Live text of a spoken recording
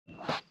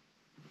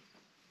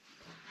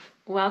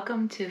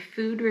Welcome to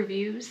Food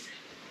Reviews.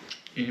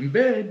 In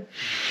bed.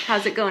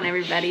 How's it going,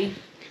 everybody?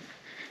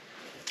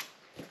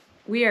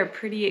 We are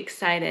pretty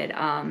excited.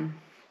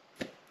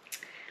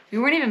 We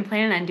weren't even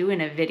planning on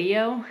doing a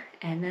video,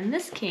 and then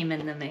this came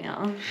in the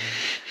mail.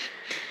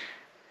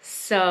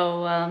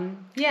 So,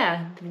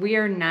 yeah, we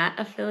are not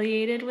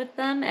affiliated with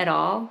them at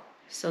all.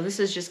 So this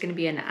is just going to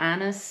be an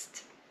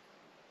honest,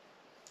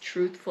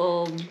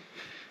 truthful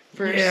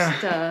first...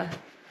 Yeah.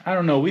 I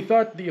don't know. We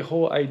thought the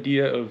whole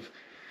idea of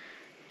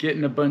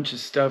getting a bunch of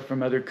stuff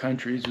from other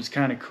countries was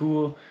kind of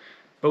cool,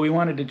 but we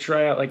wanted to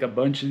try out like a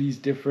bunch of these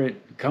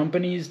different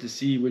companies to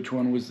see which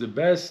one was the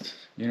best,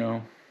 you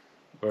know,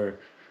 or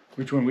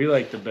which one we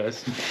like the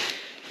best.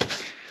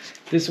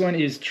 This one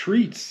is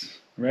Treats,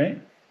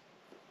 right?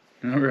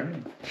 All right.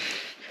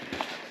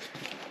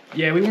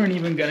 Yeah, we weren't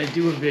even gonna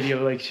do a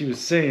video like she was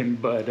saying,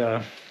 but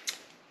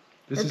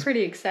we're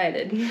pretty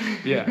excited.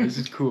 Yeah, this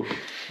is cool.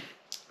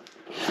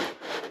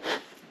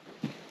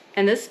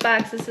 And this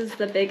box, this is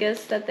the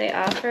biggest that they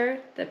offer,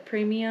 the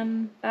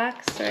premium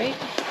box, right?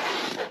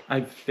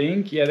 I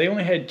think, yeah, they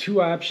only had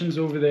 2 options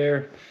over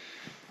there,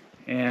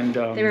 and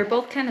they were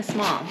both kind of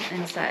small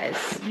in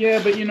size.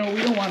 Yeah, but you know,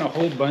 we don't want a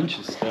whole bunch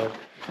of stuff.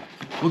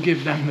 We'll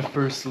give them the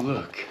first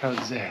look.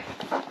 How's that?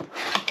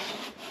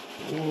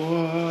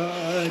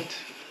 What?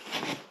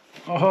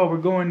 Oh, we're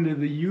going to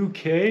the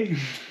UK?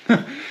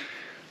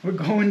 We're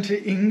going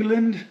to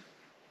England?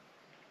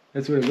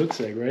 That's what it looks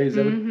like, right? Is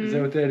that, is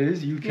that what that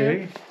is? UK?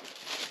 Yeah.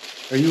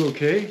 Are you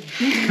okay?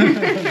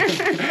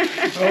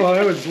 Oh,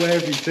 that was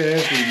Laffy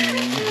Taffy,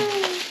 man.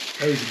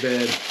 That was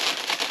bad.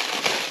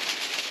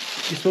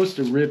 You're supposed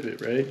to rip it,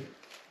 right?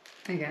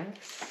 I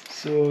guess.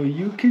 So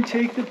you can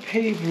take the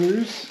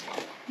papers,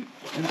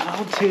 and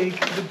I'll take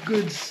the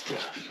good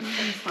stuff.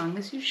 As long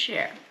as you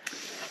share.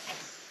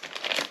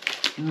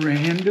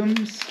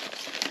 Randoms.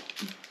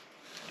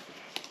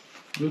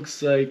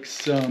 Looks like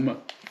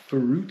some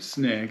fruit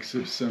snacks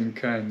of some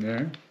kind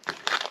there.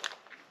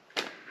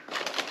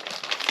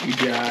 We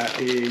got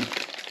a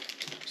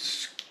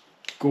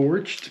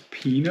scorched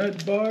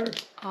peanut bar.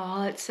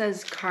 Oh, it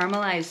says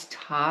caramelized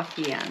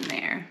toffee on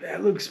there.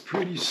 That looks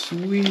pretty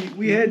sweet.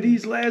 We had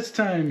these last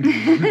time.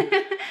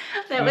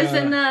 That was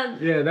in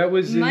the that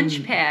was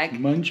Munch Pack.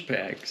 Munch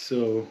Pack.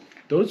 So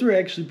those were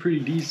actually pretty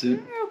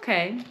decent.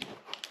 Okay.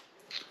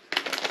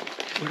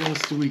 What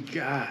else do we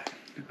got?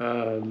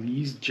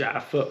 Lee's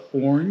Jaffa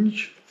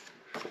Orange.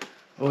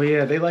 Oh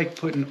yeah, they like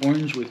putting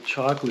orange with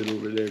chocolate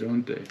over there,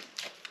 don't they?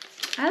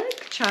 I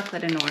like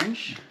chocolate and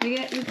orange.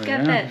 We've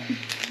got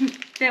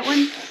that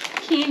one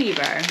candy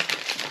bar.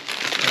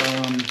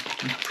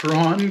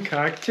 Prawn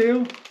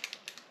cocktail?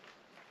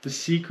 The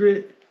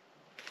secret?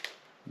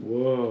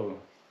 Whoa.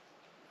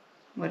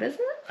 What is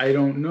it? I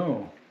don't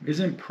know.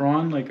 Isn't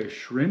prawn like a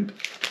shrimp?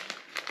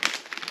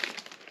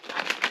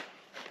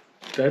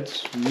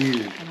 That's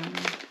weird. I don't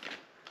know.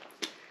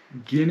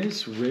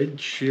 Guinness red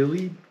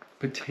chili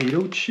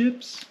potato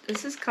chips?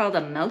 This is called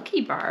a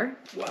Milky Bar.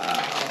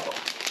 Wow.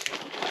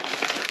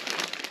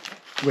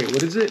 Wait,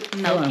 what is it?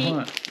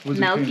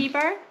 Milky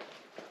Bar?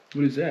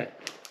 What is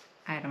that?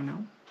 I don't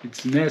know.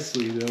 It's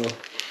Nestle though.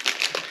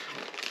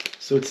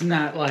 So it's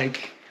not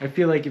like, I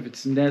feel like if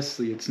it's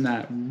Nestle, it's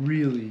not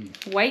really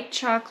white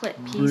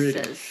chocolate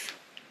pieces.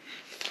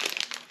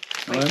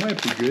 Oh, that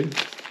might be good.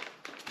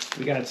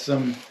 We got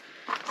some,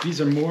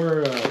 these are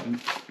more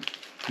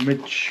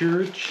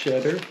mature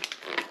cheddar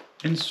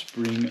and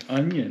spring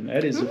onion.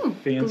 That is a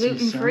fancy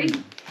gluten-free.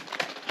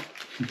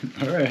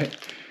 All right.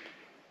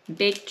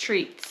 Baked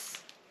treats.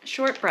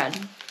 Shortbread.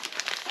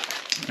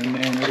 And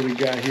then what do we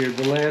got here?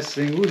 The last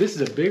thing. Ooh, this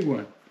is a big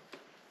one.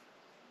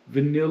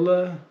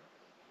 Vanilla.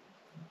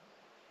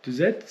 Does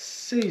that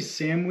say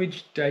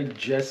sandwich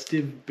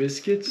digestive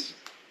biscuits?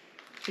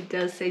 It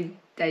does say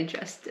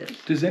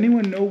digestive. Does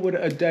anyone know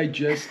what a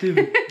digestive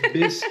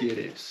biscuit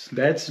is?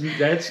 That's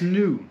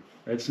new.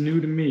 That's new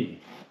to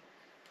me.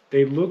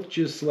 They look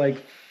just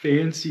like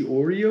fancy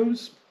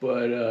Oreos,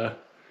 but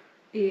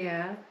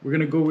yeah. We're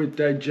gonna go with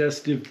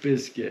digestive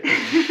biscuit.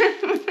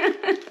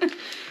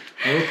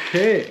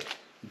 Okay.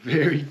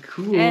 Very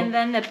cool. And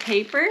then the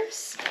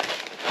papers.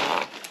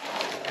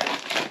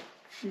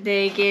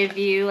 They give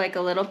you like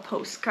a little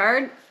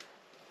postcard.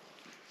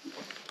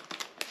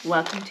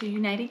 Welcome to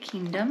United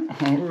Kingdom.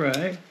 All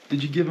right.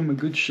 Did you give them a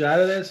good shot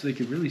of that so they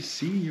could really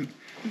see you?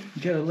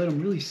 You gotta let them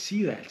really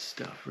see that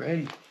stuff,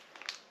 right?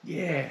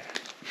 Yeah.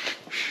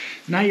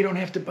 Now you don't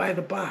have to buy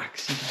the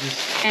box. You can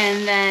just...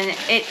 And then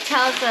it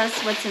tells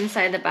us what's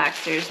inside the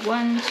box. There's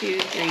 1, 2,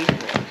 3,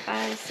 4,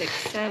 5, 6,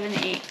 7,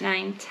 8,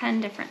 9,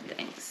 10 different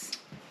things.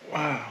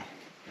 Wow.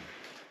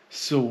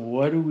 So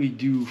what do we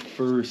do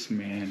first,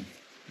 man?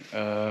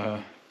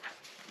 I'm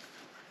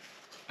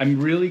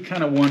really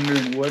kind of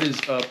wondering what is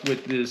up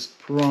with this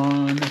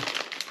prawn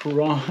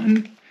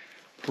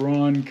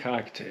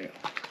cocktail.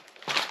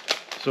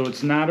 So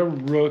it's not a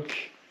rook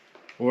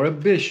or a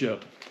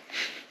bishop.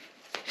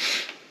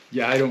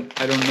 Yeah, I don't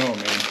know,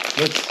 man.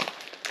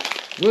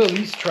 We'll at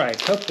least try a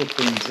couple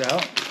things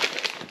out.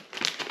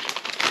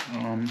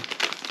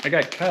 I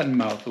got cotton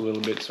mouth a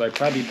little bit, so I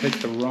probably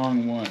picked the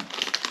wrong one.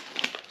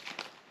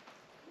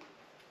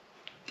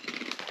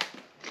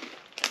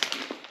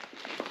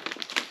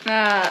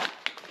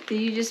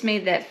 You just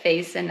made that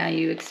face and now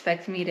you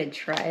expect me to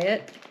try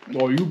it?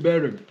 Well, you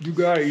better. You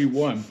gotta eat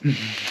one.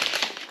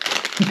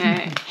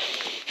 Alright.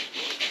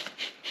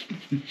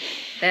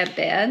 That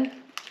bad?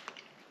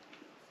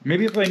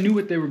 Maybe if I knew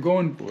what they were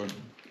going for.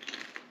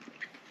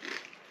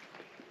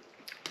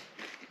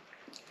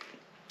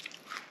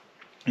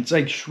 It's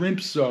like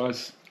shrimp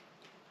sauce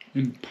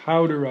in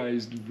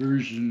powderized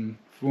version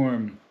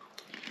form.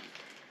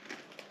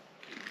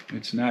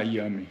 It's not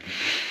yummy.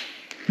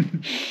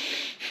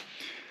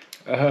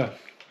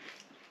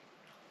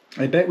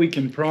 I bet we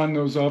can prawn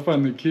those off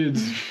on the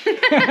kids.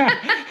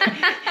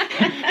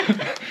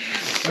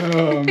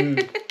 Oh man,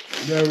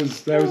 that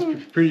was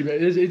pretty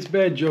bad. It's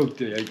bad joke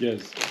day, I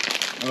guess.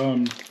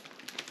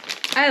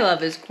 I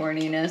love his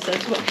corniness.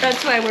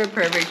 That's why we're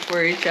perfect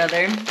for each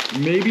other.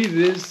 Maybe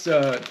this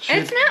chip.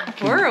 It's not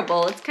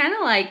horrible. It's kind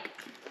of like.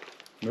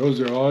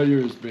 Those are all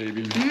yours,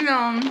 baby.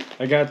 No.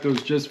 I got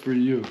those just for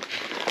you.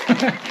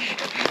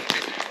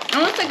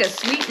 Almost like a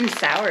sweet and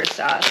sour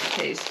sauce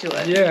taste to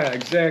it. Yeah,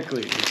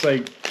 exactly. It's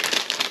like,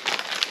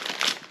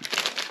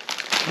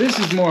 this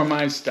is more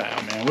my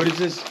style, man. What is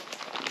this?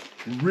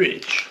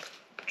 Rich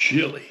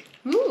chili.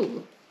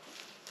 Ooh.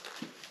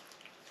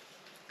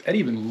 That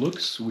even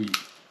looks sweet.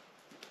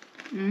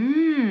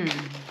 Mmm.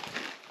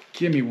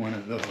 Give me one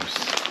of those.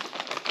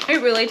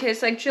 It really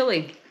tastes like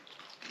chili.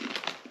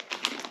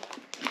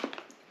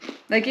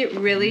 Like it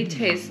really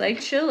tastes like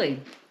chili.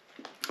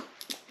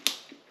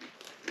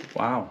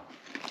 Wow.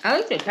 I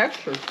like the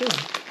texture too.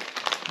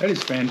 That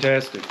is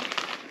fantastic.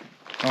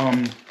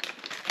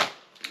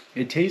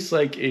 It tastes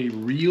like a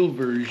real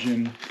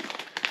version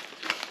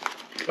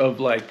of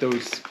like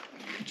those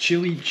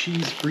chili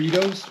cheese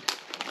Fritos.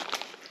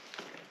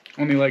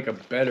 Only like a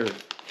better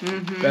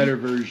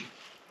version.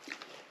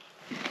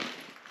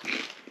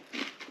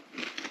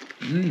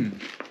 Mmm.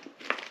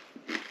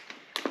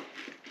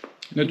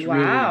 That's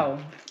wow.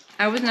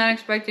 I was not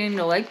expecting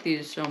to like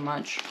these so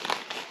much.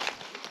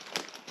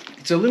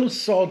 It's a little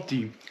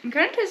salty. It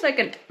kind of tastes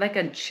like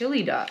a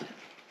chili dog.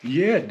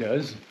 Yeah, it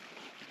does.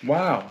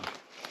 Wow.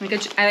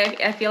 Like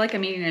I feel like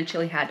I'm eating a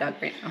chili hot dog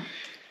right now.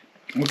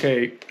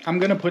 Okay, I'm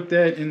gonna put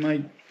that in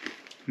like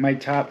my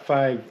top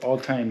 5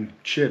 all-time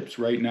chips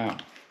right now.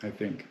 I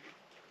think.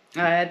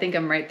 I think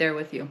I'm right there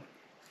with you.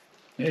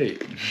 Hey,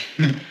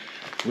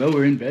 well,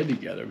 we're in bed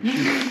together. We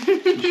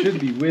should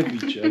be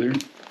with each other.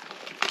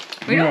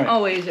 We don't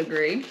always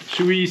agree.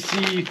 Should we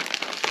see?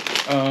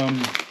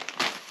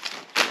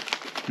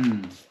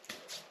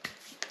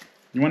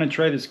 You want to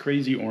try this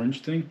crazy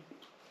orange thing?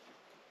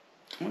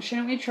 Well,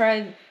 shouldn't we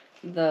try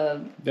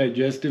the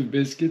digestive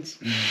biscuits?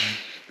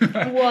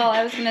 Well,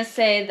 I was gonna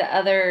say the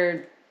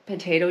other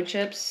potato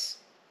chips,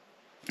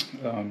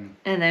 and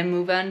then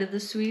move on to the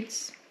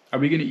sweets. Are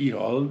we gonna eat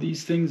all of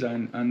these things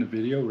on the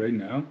video right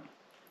now?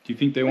 Do you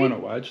think they want to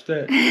watch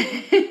that?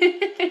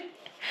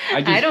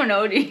 I don't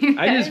know. Do you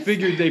I just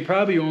figured they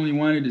probably only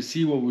wanted to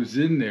see what was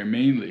in there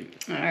mainly.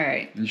 All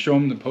right. And show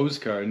them the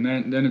postcard, and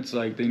then it's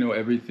like they know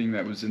everything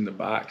that was in the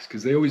box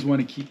because they always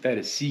want to keep that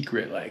a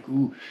secret. Like,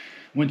 ooh,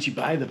 once you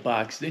buy the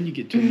box, then you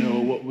get to know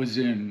what was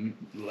in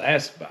the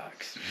last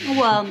box.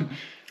 Well,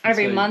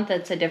 every month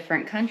it's a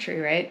different country,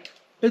 right?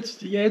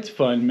 It's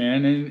fun,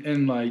 man,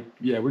 and like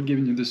we're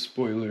giving you the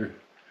spoiler.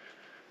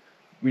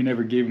 We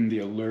never gave them the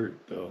alert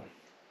though.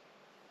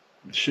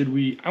 Should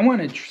we? I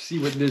want to see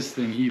what this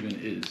thing even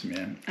is,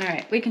 man. All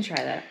right, we can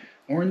try that.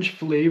 Orange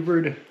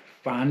flavored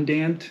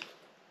fondant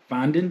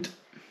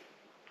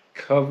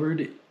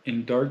covered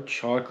in dark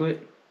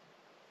chocolate,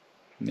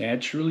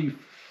 naturally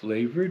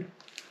flavored.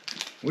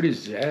 What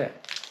is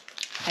that?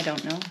 I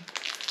don't know.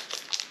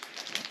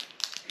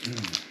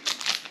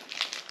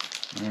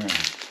 All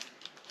right,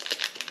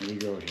 here we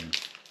go here.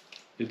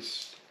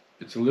 It's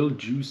a little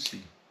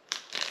juicy.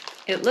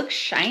 It looks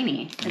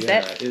shiny. Is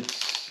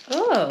it's.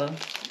 Oh.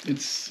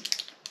 It's.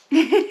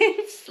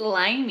 It's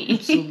slimy.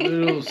 It's a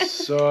little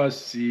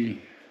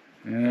saucy.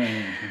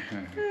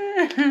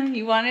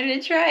 You wanted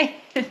to try.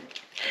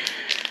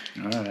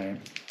 All right.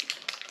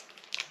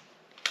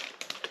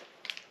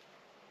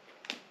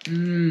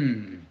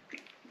 Mmm.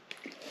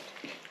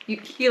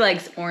 He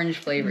likes orange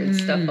flavored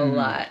stuff a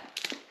lot.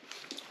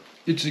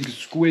 It's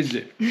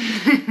exquisite.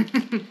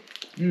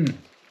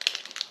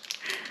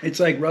 It's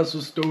like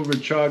Russell Stover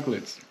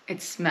chocolates.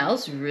 It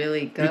smells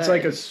really good. It's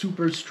like a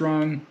super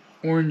strong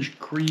orange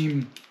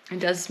cream. It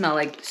does smell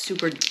like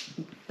super,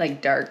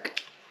 like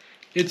dark.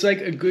 It's like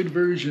a good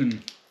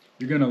version.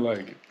 You're gonna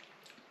like it.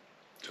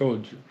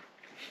 Told you.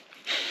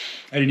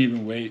 I didn't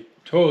even wait.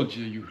 Told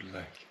you you would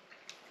like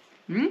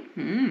it.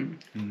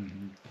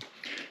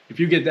 If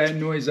you get that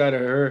noise out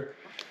of her,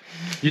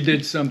 you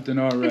did something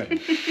all right.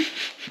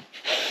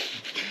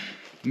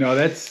 No,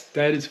 that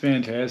is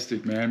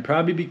fantastic, man.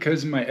 Probably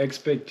because my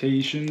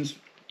expectations.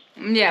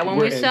 Yeah, when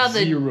we saw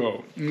the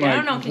zero. I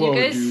don't know. Can you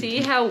guys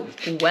see how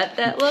wet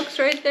that looks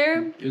right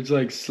there? It's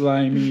like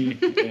slimy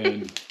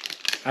and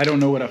I don't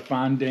know what a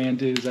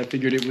fondant is. I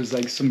figured it was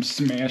like some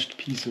smashed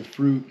piece of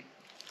fruit.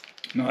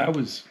 No, that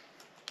was...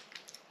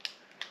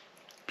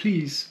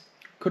 Please,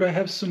 could I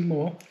have some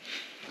more?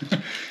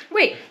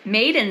 Wait,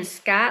 made in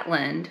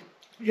Scotland.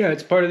 Yeah,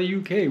 it's part of the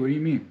UK. What do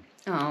you mean?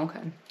 Oh, okay.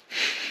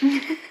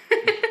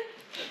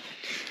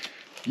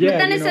 Yeah, but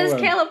then it says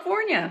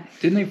California.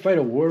 Didn't they fight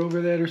a war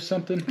over that or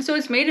something? So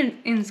it's made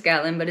in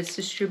Scotland, but it's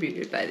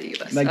distributed by the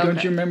U.S. Like,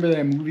 don't you remember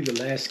that movie,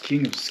 The Last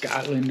King of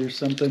Scotland or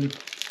something?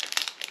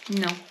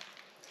 No.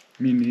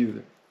 Me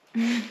neither.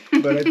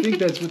 But I think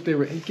that's what they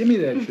were... Hey, give me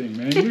that thing,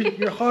 man.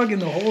 You're hogging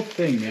the whole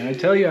thing, man. I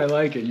tell you I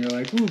like it, and you're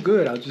like, ooh,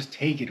 good, I'll just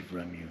take it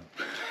from you.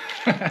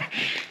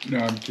 No,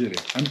 I'm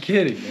kidding. I'm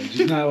kidding, man.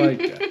 She's not like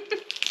that.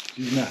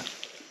 She's not.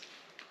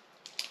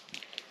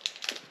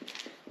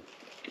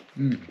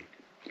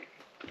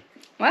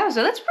 Wow,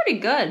 so that's pretty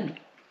good.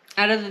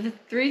 Out of the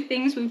 3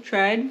 things we've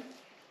tried,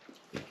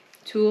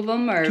 2 of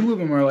them are... 2 of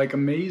them are, like,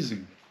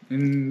 amazing.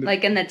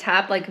 Like in the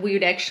top, like we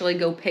would actually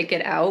go pick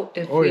it out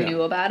if we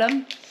knew about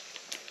them.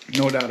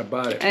 No doubt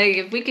about it. Like,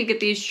 if we could get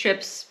these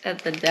chips at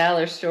the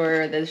dollar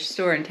store or the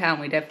store in town,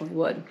 we definitely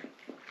would.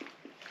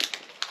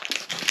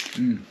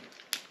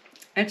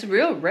 It's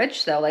real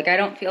rich, though. Like, I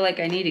don't feel like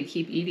I need to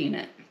keep eating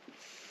it.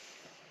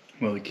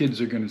 Well, the kids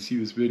are going to see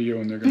this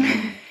video and they're going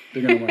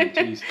to want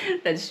to taste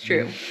it. That's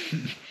true.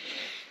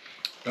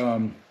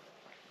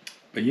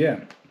 But yeah,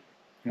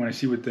 you want to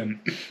see what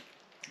them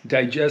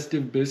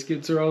digestive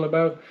biscuits are all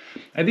about?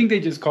 I think they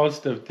just call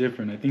stuff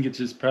different. I think it's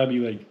just probably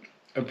like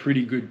a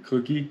pretty good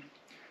cookie.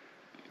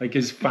 Like,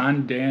 is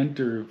fondant,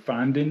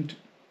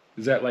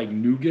 is that like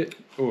nougat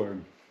or...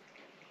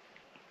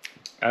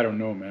 I don't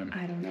know, man.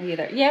 I don't know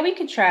either. Yeah, we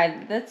could try.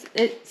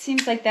 It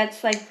seems like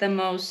that's like the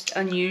most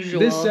unusual.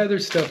 This other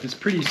stuff is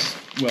pretty...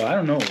 Well, I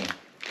don't know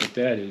what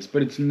that is,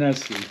 but it's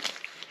Nestle.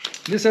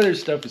 This other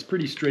stuff is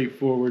pretty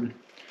straightforward.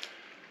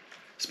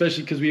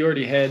 Especially because we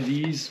already had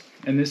these,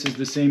 and this is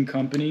the same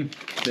company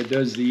that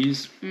does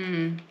these.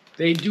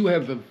 They do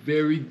have a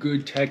very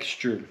good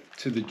texture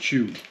to the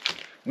chew.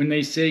 When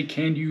they say,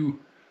 can you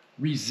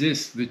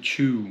resist the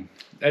chew?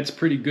 That's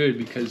pretty good,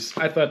 because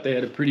I thought they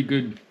had a pretty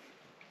good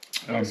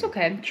it's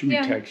okay. chewy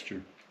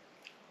texture.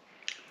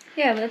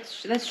 Yeah,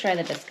 let's try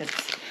the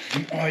biscuits.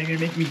 Oh, you're going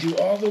to make me do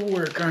all the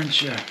work,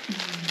 aren't you?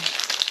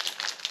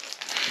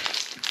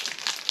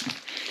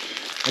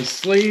 I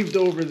slaved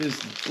over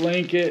this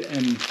blanket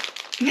and...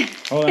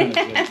 Hold on a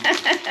second.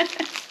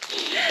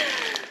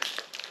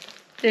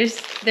 There's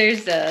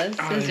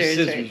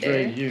scissors right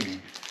there. Right here.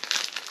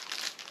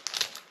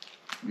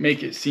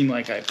 Make it seem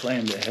like I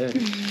planned ahead.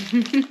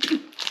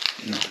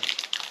 No.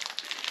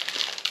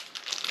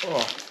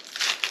 Oh.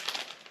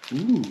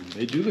 Ooh,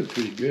 they do look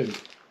pretty good.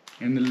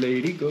 And the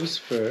lady goes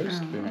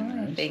first. Very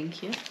nice.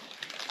 Thank you.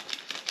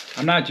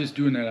 I'm not just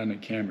doing that on the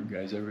camera,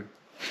 guys.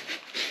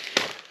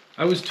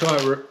 I was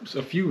taught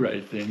a few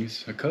right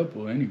things. A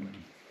couple, anyway.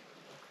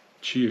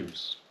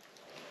 Cheers.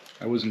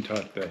 I wasn't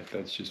taught that.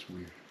 That's just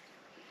weird.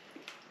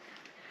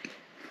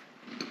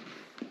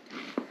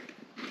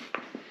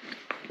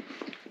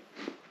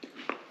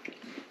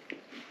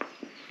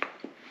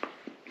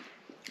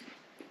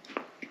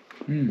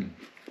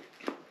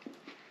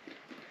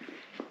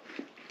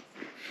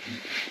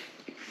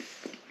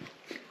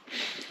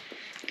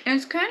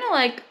 It's kind of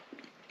like,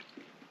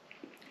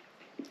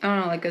 I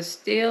don't know, like a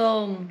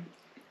stale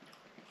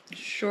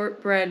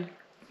shortbread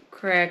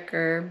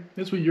cracker.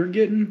 That's what you're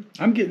getting?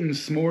 I'm getting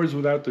s'mores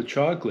without the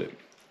chocolate.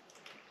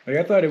 Like,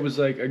 I thought it was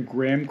like a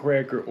graham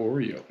cracker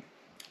Oreo.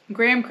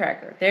 Graham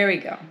cracker. There we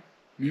go.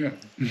 Yeah.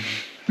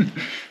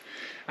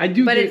 I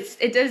do. But get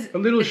it does. A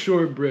little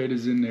shortbread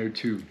is in there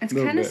too. It's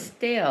kind of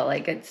stale.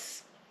 Like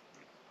it's.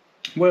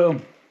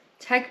 Well.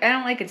 I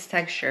don't like its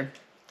texture.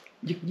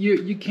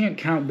 You can't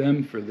count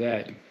them for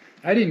that.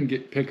 I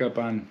didn't pick up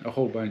on a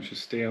whole bunch of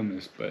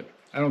staleness, but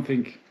I don't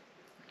think.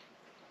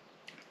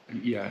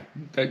 Yeah,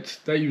 that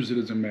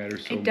usually doesn't matter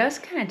so much. It does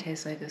kind of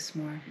taste like a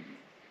s'more.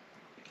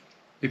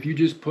 If you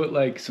just put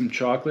like some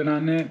chocolate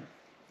on that,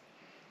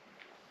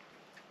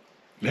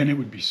 then it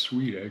would be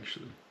sweet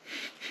actually.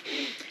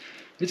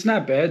 It's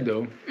not bad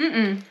though.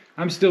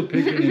 I'm still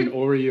picking an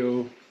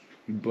Oreo,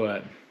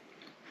 but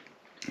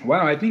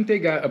wow, I think they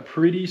got a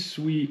pretty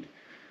sweet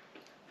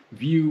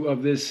view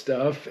of this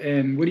stuff.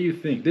 And what do you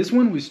think? This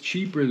one was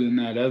cheaper than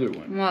that other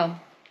one. Well,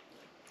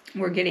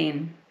 we're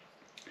getting...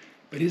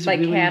 But is like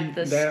it really half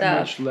the that stuff.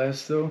 much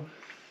less though?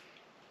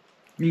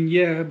 I mean,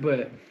 yeah,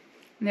 but...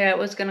 Yeah, it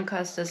was going to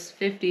cost us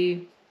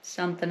 50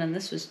 something and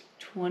this was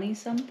 20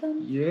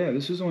 something? Yeah,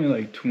 this was only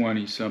like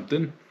 20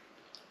 something.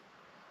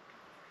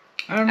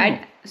 I don't know.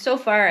 So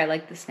far, I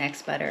like the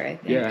snacks better, I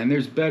think. Yeah, and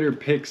there's better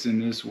picks in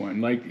this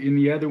one. Like, in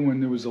the other one,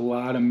 there was a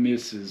lot of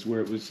misses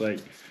where it was like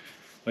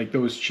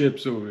those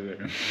chips over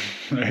there.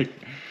 Like,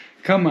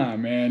 come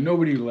on, man.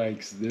 Nobody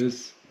likes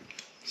this.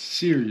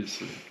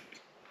 Seriously.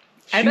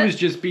 She was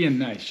just being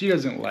nice. She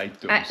doesn't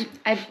like those.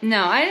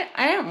 No, I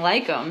don't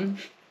like them.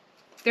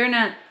 They're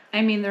not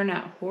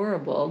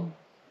horrible.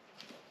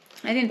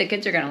 I think the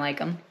kids are going to like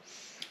them.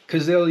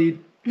 Because they'll eat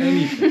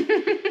anything.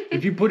 If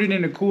if you put it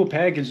in a cool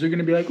package, they're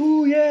gonna be like,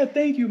 "Oh yeah,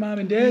 thank you, mom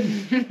and dad."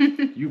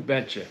 You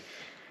betcha.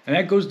 And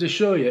that goes to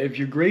show you, if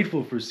you're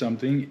grateful for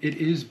something, it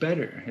is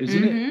better,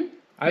 isn't it?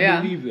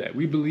 I believe that.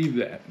 We believe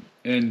that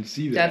and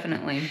see that.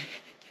 Definitely.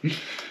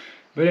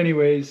 But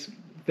anyways,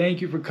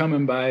 thank you for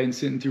coming by and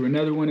sitting through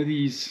another one of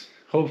these.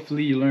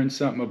 Hopefully you learned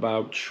something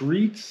about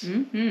treats.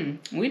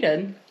 We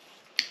did.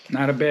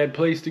 Not a bad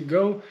place to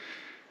go.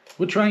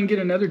 We'll try and get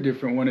another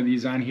different one of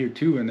these on here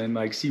too, and then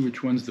like see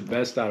which one's the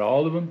best out of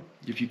all of them.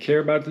 If you care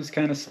about this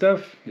kind of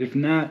stuff. If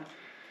not,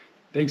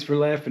 thanks for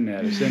laughing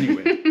at us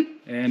anyway.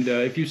 And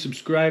if you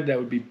subscribe, that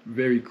would be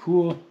very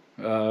cool.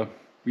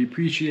 We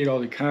appreciate all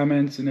the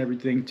comments and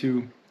everything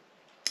too.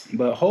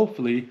 But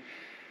hopefully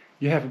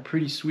you have a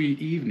pretty sweet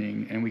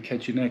evening, and we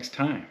catch you next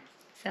time.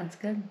 Sounds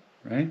good.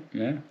 Right?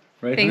 Yeah.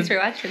 Right. Thanks for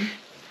watching.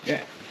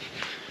 Yeah.